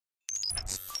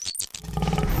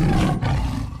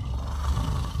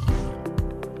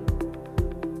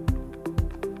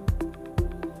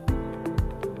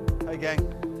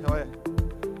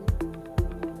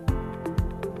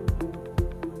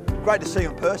great to see you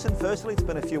in person, firstly. It's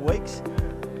been a few weeks.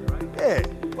 Yeah,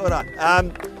 well done.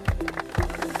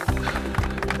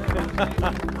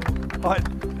 Right.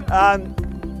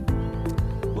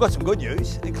 We've got some good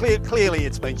news. Clearly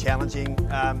it's been challenging.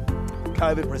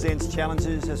 COVID presents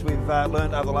challenges, as we've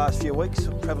learned over the last few weeks,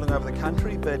 travelling over the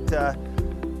country, but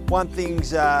one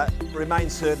thing's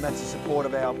remains certain, that's the support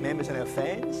of our members and our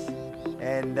fans.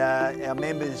 And our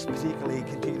members particularly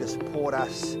continue to support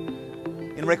us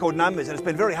in record numbers, and it's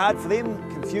been very hard for them,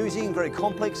 confusing, very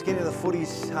complex. Getting to the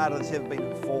footy's harder than it's ever been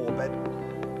before, but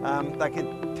they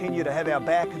continue to have our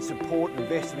back and support and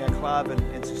invest in our club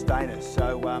and sustain us.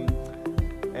 So on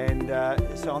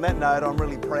that note, I'm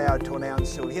really proud to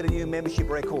announce that we hit a new membership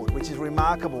record, which is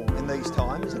remarkable in these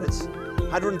times, and it's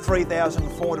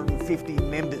 103,450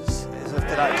 members as of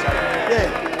today. So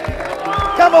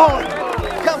yeah, come on,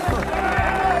 come on.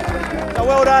 So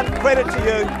well done, credit to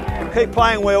you. Keep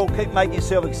playing well, keep making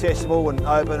yourself accessible and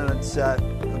open, and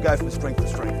it'll go from strength to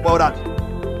strength. Well done.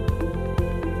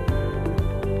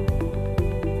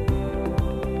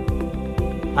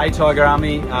 Hey Tiger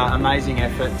Army, amazing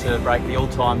effort to break the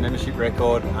all-time membership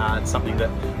record. It's something that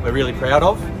we're really proud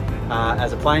of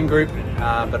as a playing group,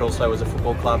 but also as a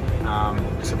football club.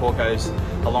 The support goes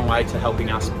a long way to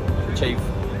helping us achieve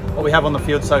what we have on the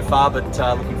field so far, but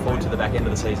looking forward to the back end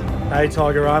of the season. Hey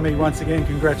Tiger Army, once again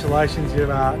congratulations, you've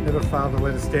never failed to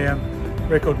let us down.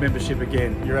 Record membership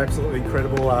again, you're absolutely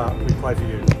incredible, we play for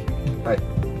you. Hey,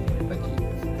 thank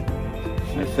you.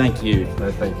 No, thank you. No,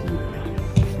 thank you.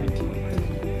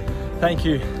 Thank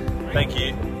you. Thank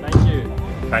you. Thank you.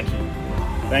 Thank you.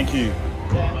 Thank you.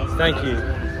 Thank you.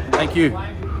 Thank you.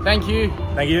 Thank you.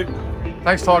 Thank you.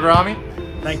 Thanks, Tiger Army.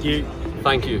 Thank you.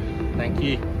 Thank you. Thank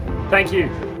you. Thank you.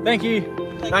 Thank you.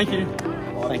 Thank you.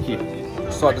 Thank you.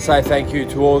 Just like to say thank you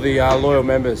to all the loyal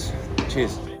members.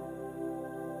 Cheers.